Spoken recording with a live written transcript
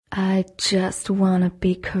I just wanna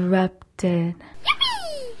be corrupted.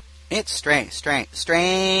 It's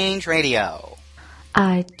strange radio.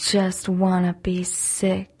 I just wanna be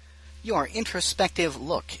sick. Your introspective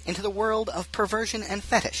look into the world of perversion and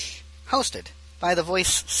fetish. Hosted by the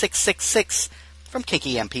Voice 666 from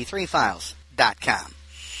KinkyMP3Files.com.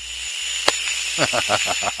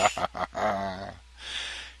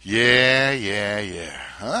 Yeah.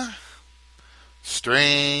 Huh?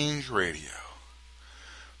 Strange radio.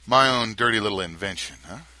 My own dirty little invention,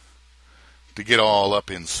 huh? To get all up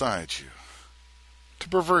inside you. To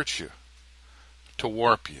pervert you. To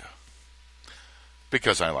warp you.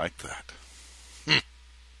 Because I like that.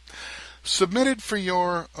 Submitted for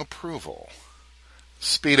your approval.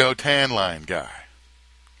 Speedo Tanline guy.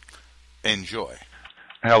 Enjoy.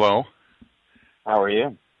 Hello. How are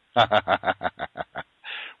you?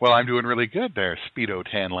 Well, I'm doing really good there, Speedo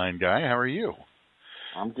Tanline guy. How are you?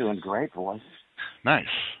 I'm doing great, boys. Nice.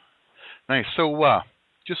 So,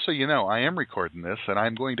 just so you know, I am recording this, and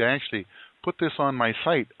I'm going to actually put this on my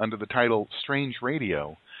site under the title Strange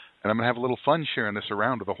Radio, and I'm going to have a little fun sharing this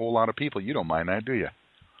around with a whole lot of people. You don't mind that, do you?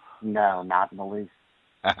 No, not in the least.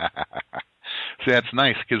 See, that's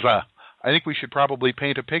nice, because I think we should probably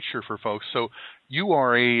paint a picture for folks. So, you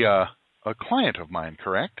are a client of mine,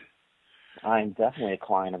 correct? I'm definitely a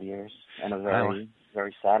client of yours, and a very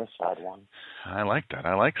satisfied one. I like that.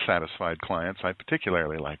 I like satisfied clients. I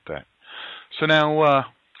particularly like that. So now,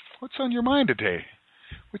 what's on your mind today?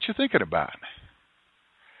 What you thinking about?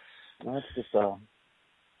 Well, it's just a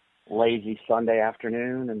lazy Sunday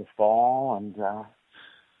afternoon in the fall, and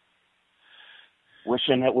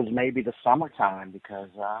wishing it was maybe the summertime because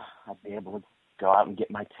I'd be able to go out and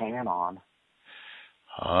get my tan on.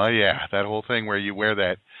 Oh, yeah, that whole thing where you wear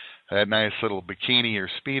that nice little bikini or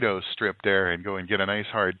Speedo strip there and go and get a nice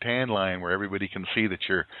hard tan line where everybody can see that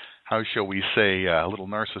you're, how shall we say, a little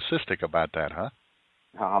narcissistic about that, huh?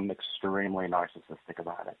 I'm extremely narcissistic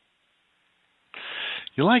about it.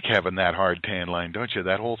 You like having that hard tan line, don't you?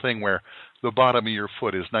 That whole thing where the bottom of your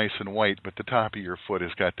foot is nice and white, but the top of your foot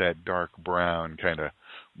has got that dark brown, kind of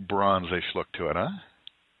bronzish look to it, huh?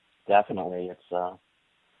 Definitely. It's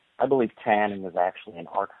I believe tanning is actually an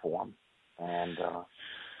art form, and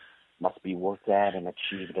must be worked at and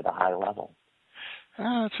achieved at a high level.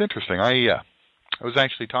 That's interesting. I was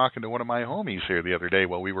actually talking to one of my homies here the other day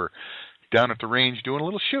while we were down at the range doing a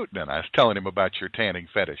little shooting, and I was telling him about your tanning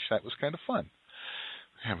fetish. That was kind of fun.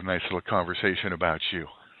 Have a nice little conversation about you.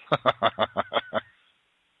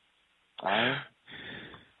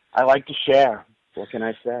 I like to share. What can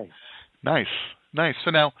I say? Nice.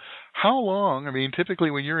 So now, how long, I mean,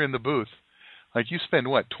 typically when you're in the booth, like you spend,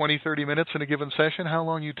 20, 30 minutes in a given session? How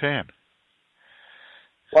long you tan?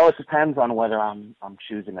 Well, it depends on whether I'm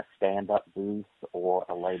choosing a stand-up booth or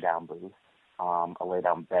a lay-down booth. A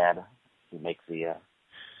lay-down bed, to make the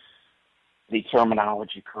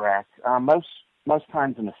terminology correct. Most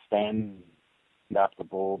times in a stand-up, the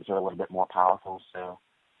bulbs are a little bit more powerful, so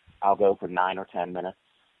I'll go for 9 or 10 minutes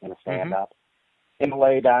in a stand-up. Mm-hmm. In a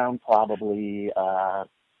lay-down, probably,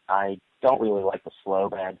 I don't really like the slow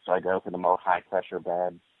bed, so I go for the more high-pressure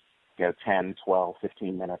bed, go 10, 12,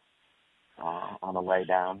 15 minutes on a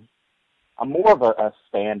lay-down. I'm more of a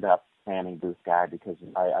stand-up tanning booth guy because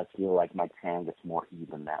I feel like my tan gets more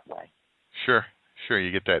even that way. Sure,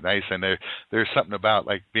 you get that nice, and there's something about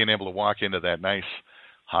like being able to walk into that nice,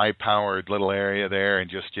 high-powered little area there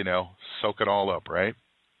and just, soak it all up, right?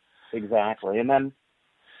 Exactly, and then,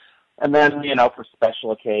 for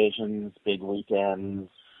special occasions, big weekends,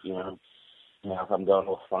 if I'm going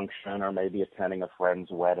to a function or maybe attending a friend's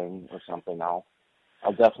wedding or something, I'll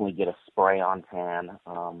definitely get a spray-on tan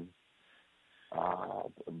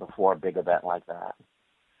before a big event like that.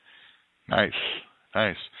 Nice.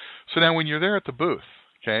 So now when you're there at the booth,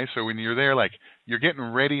 okay, so when you're there, like, you're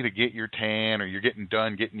getting ready to get your tan or you're getting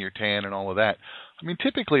done getting your tan and all of that, I mean,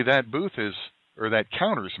 typically that booth or that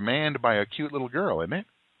counter's manned by a cute little girl, isn't it?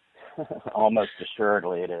 Almost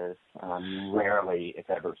assuredly it is. You rarely, if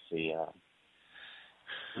ever, see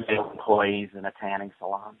male employees in a tanning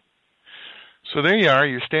salon. So there you are.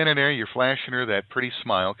 You're standing there. You're flashing her that pretty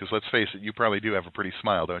smile, because let's face it, you probably do have a pretty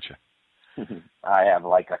smile, don't you? I have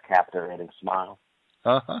like a captivating smile.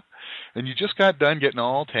 Uh-huh. And you just got done getting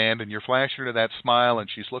all tanned, and you're flashing her that smile, and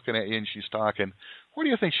she's looking at you, and she's talking. What do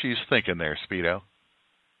you think she's thinking there, Speedo?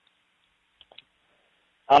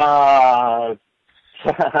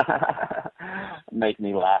 Make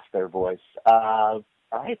me laugh, their voice. I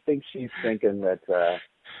think she's thinking that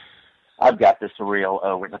I've got this real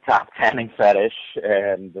over-the-top tanning fetish,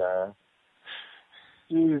 and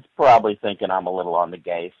she's probably thinking I'm a little on the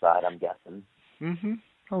gay side, I'm guessing. Mm-hmm.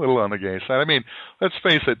 A little on the gay side. I mean, let's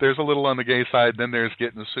face it, there's a little on the gay side, then there's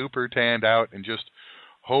getting super tanned out and just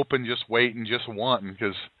hoping, just waiting, just wanting.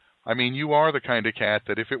 Because, I mean, you are the kind of cat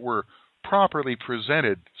that if it were properly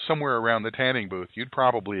presented somewhere around the tanning booth, you'd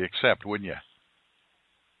probably accept, wouldn't you?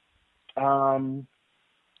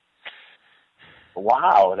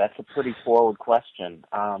 Wow, that's a pretty forward question.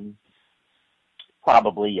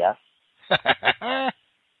 Probably yes.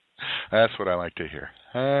 That's what I like to hear.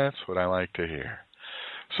 That's what I like to hear.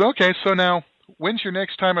 So, okay, so now, when's your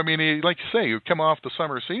next time? I mean, like you say, you come off the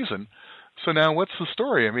summer season. So now what's the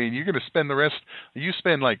story? I mean, you're going to spend you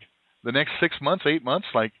spend like the next 6 months, 8 months,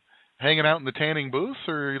 like hanging out in the tanning booth,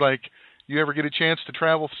 or like you ever get a chance to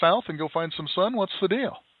travel south and go find some sun? What's the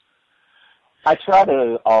deal? I try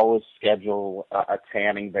to always schedule a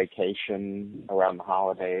tanning vacation around the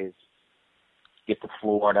holidays, get to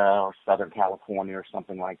Florida or Southern California or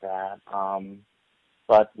something like that.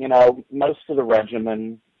 But, you know, most of the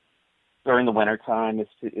regimen during the wintertime is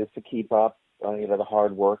to keep up, the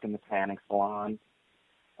hard work in the tanning salon.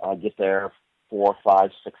 Get there 4,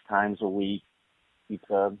 5, 6 times a week. Keep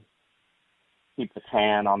the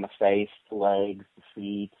tan on the face, the legs, the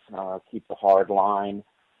feet. Keep the hard line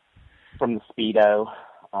from the Speedo.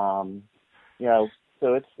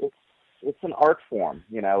 So it's an art form.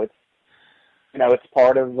 It's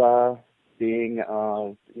part of being,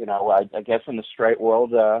 I guess in the straight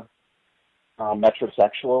world,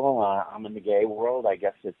 metrosexual. I'm in the gay world. I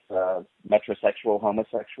guess it's metrosexual,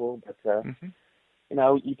 homosexual. But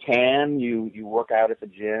you tan, you work out at the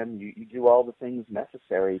gym, you do all the things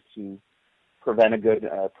necessary to present a good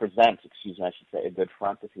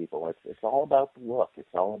front to people. It's all about the look.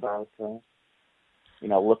 It's all about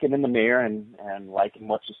looking in the mirror and liking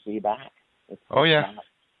what you see back. It's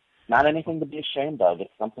not anything to be ashamed of.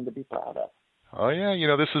 It's something to be proud of. Oh,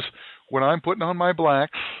 yeah. This is when I'm putting on my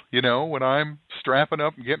blacks, when I'm strapping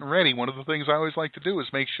up and getting ready, one of the things I always like to do is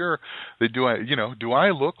make sure that do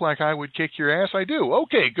I look like I would kick your ass? I do.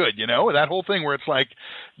 Okay, good. That whole thing where it's like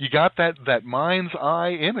you got that mind's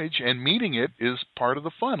eye image, and meeting it is part of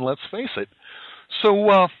the fun. Let's face it.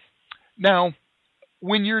 So now,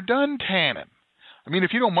 when you're done tanning, I mean,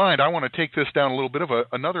 if you don't mind, I want to take this down a little bit of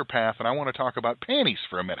another path, and I want to talk about panties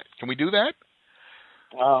for a minute. Can we do that?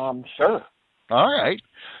 Sure. All right.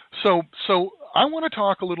 So I want to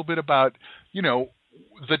talk a little bit about,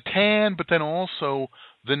 the tan, but then also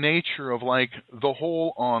the nature of like the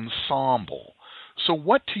whole ensemble. So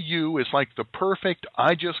what to you is like the perfect,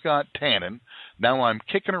 I just got tanning, now I'm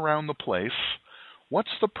kicking around the place.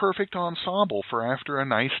 What's the perfect ensemble for after a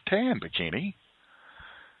nice tan bikini?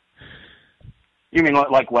 You mean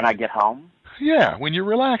like when I get home? Yeah, when you're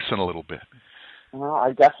relaxing a little bit. Well,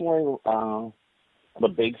 I definitely am a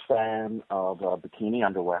big fan of bikini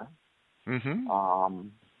underwear. Mm-hmm.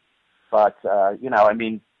 But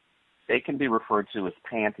they can be referred to as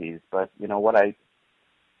panties. But what I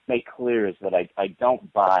make clear is that I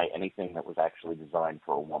don't buy anything that was actually designed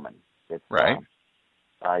for a woman. It's, right.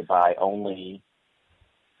 I buy only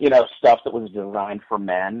stuff that was designed for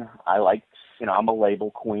men. I like, I'm a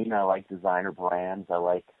label queen. I like designer brands. I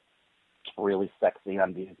like really sexy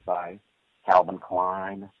undies by Calvin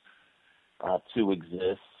Klein, To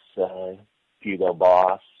Exist, Hugo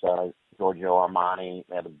Boss, Giorgio Armani.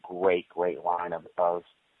 They have a great line of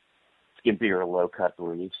skimpier low-cut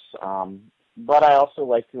briefs. But I also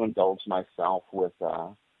like to indulge myself with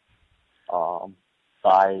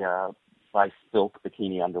buy silk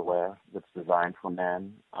bikini underwear that's designed for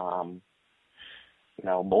men.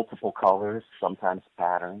 Multiple colors, sometimes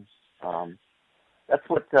patterns. That's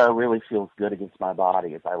what really feels good against my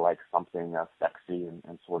body, is I like something sexy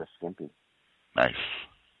and sort of skimpy. Nice.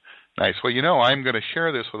 Well, I'm going to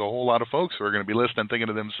share this with a whole lot of folks who are going to be listening thinking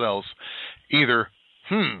to themselves, either,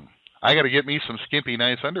 I got to get me some skimpy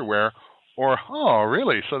nice underwear, or, oh,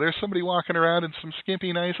 really? So there's somebody walking around in some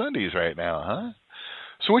skimpy nice undies right now, huh?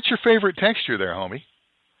 So what's your favorite texture there, homie?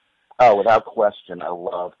 Oh, without question, I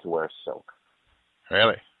love to wear silk.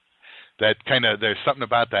 Really? That kind of, there's something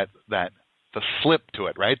about that the slip to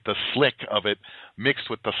it, right? The slick of it mixed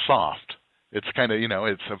with the soft. It's kind of,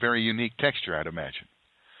 it's a very unique texture, I'd imagine.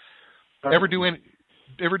 Ever do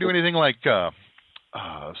anything like,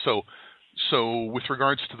 so with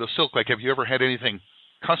regards to the silk, like have you ever had anything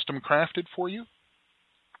custom crafted for you?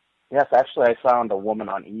 Yes, actually I found a woman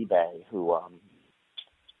on eBay who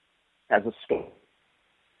has a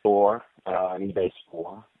store, an eBay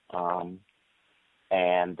store,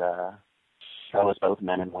 and covers both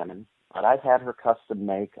men and women. But I've had her custom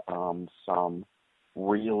make some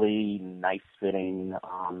really nice-fitting,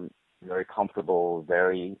 very comfortable,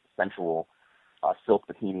 very sensual silk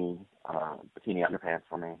bikini underpants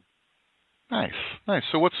for me. Nice, nice.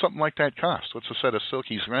 So what's something like that cost? What's a set of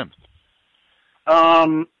silkies rent?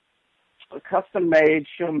 Custom made,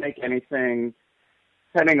 she'll make anything,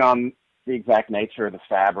 depending on the exact nature of the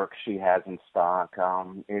fabric she has in stock.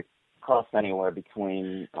 It costs anywhere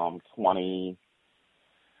between $20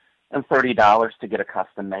 and $30 to get a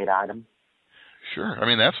custom made item. Sure. I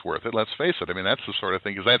mean, that's worth it. Let's face it. I mean, that's the sort of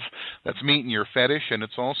thing, because that's meeting your fetish, and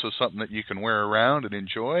it's also something that you can wear around and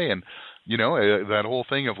enjoy, and, you know, that whole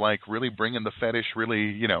thing of, like, really bringing the fetish really,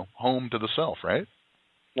 you know, home to the self, right?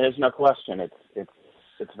 There's no question.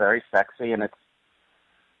 It's very sexy, and it's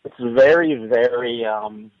very, very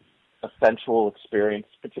a sensual experience,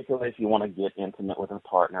 particularly if you want to get intimate with a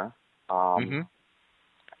partner.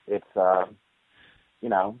 It's, you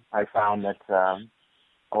know, I found that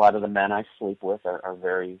a lot of the men I sleep with are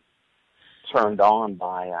very turned on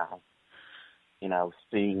by, you know,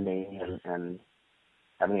 seeing me and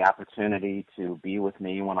having the opportunity to be with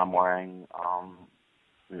me when I'm wearing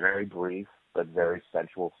very brief but very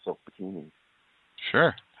sensual silk bikinis.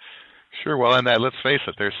 Sure. Sure. Well, and that, let's face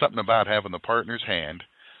it, there's something about having the partner's hand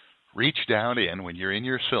reach down in when you're in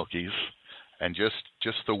your silkies, and just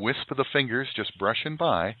the wisp of the fingers just brushing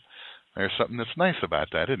by. There's something that's nice about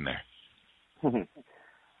that, isn't there?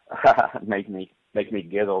 Make me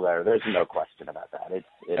giggle there. There's no question about that.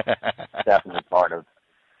 It's definitely part of.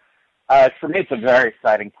 For me, it's a very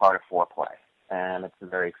exciting part of foreplay, and it's a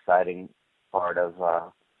very exciting part of.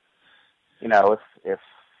 You know, if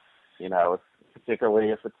particularly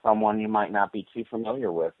if it's someone you might not be too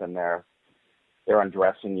familiar with, and they're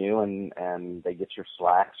undressing you, and they get your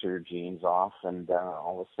slacks or your jeans off, and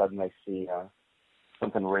all of a sudden they see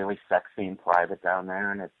something really sexy and private down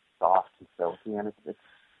there, and it's soft and silky, and it's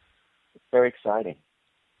very exciting.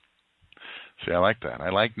 See, I like that. I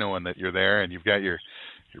like knowing that you're there and you've got your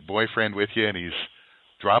boyfriend with you, and he's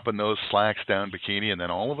dropping those slacks down bikini, and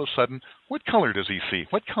then all of a sudden, what color does he see?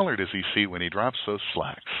 What color does he see when he drops those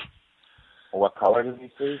slacks? What color does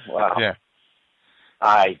he see? Well, yeah.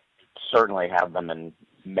 I certainly have them in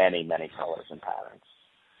many, many colors and patterns.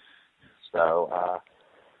 So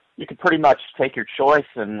you could pretty much take your choice,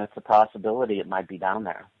 and it's a possibility it might be down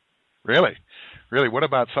there. Really? Really? What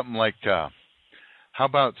about something like, how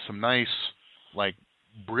about some nice, like,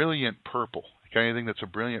 brilliant purple? You got anything that's a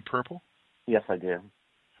brilliant purple? Yes, I do.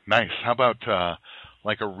 Nice. How about,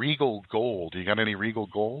 like a regal gold? You got any regal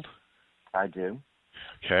gold? I do.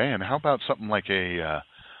 Okay, and how about something like a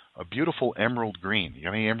beautiful emerald green? You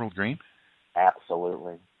got any emerald green?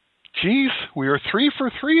 Absolutely. Geez, we are 3 for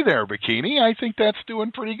 3 there, bikini. I think that's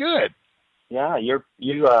doing pretty good. Yeah, you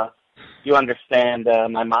understand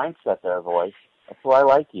my mindset there, voice. That's why I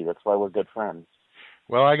like you. That's why we're good friends.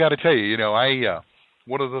 Well, I got to tell you, you know,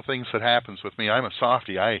 one of the things that happens with me, I'm a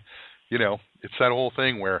softie. You know, it's that whole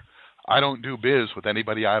thing where I don't do biz with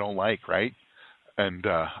anybody I don't like, right? And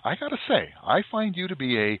I got to say, I find you to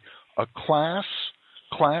be a class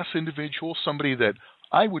individual, somebody that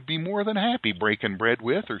I would be more than happy breaking bread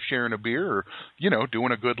with, or sharing a beer, or, you know,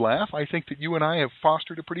 doing a good laugh. I think that you and I have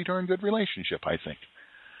fostered a pretty darn good relationship, I think.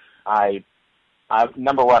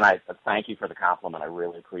 Number one, I thank you for the compliment. I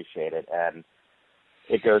really appreciate it. And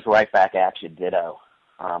it goes right back at you, ditto.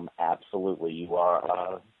 Absolutely. You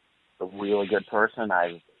are a really good person.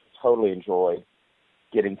 I've totally enjoyed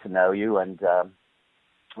getting to know you. And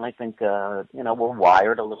I think, you know, we're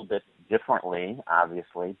wired a little bit differently,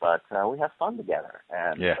 obviously, but we have fun together.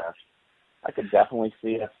 And yeah. I could definitely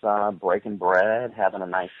see us breaking bread, having a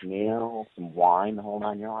nice meal, some wine, the whole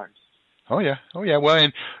 9 yards. Oh, yeah. Oh, yeah. Well,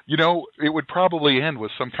 and, you know, it would probably end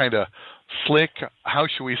with some kind of slick, how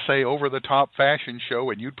should we say, over-the-top fashion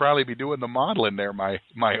show, and you'd probably be doing the modeling there, my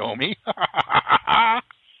homie.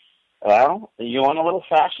 Well, you want a little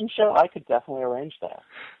fashion show? I could definitely arrange that.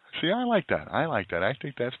 See, I like that. I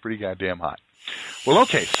think that's pretty goddamn hot. Well,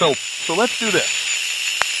 okay, so let's do this.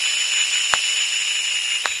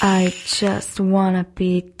 I just wanna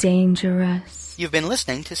be dangerous. You've been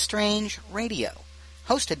listening to Strange Radio,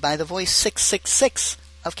 hosted by the voice 666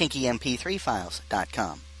 of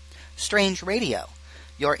KinkyMP3Files.com. Strange Radio,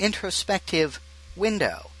 your introspective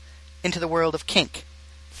window into the world of kink,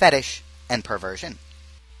 fetish, and perversion.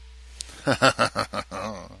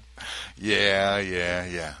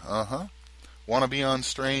 Yeah. Want to be on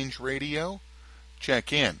Strange Radio?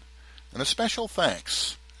 Check in. And a special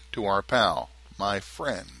thanks to our pal, my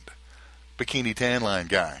friend, Bikini Tanline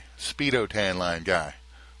Guy, Speedo Tanline Guy,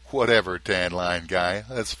 whatever Tanline Guy.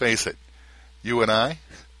 Let's face it, you and I,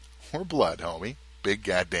 we're blood, homie. Big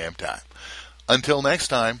goddamn time. Until next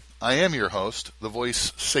time, I am your host, the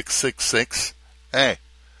voice 666. Hey,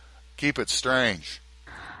 keep it strange.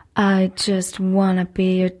 I just wanna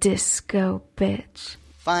be your disco bitch.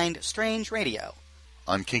 Find Strange Radio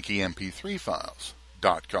on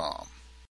KinkyMP3Files.com.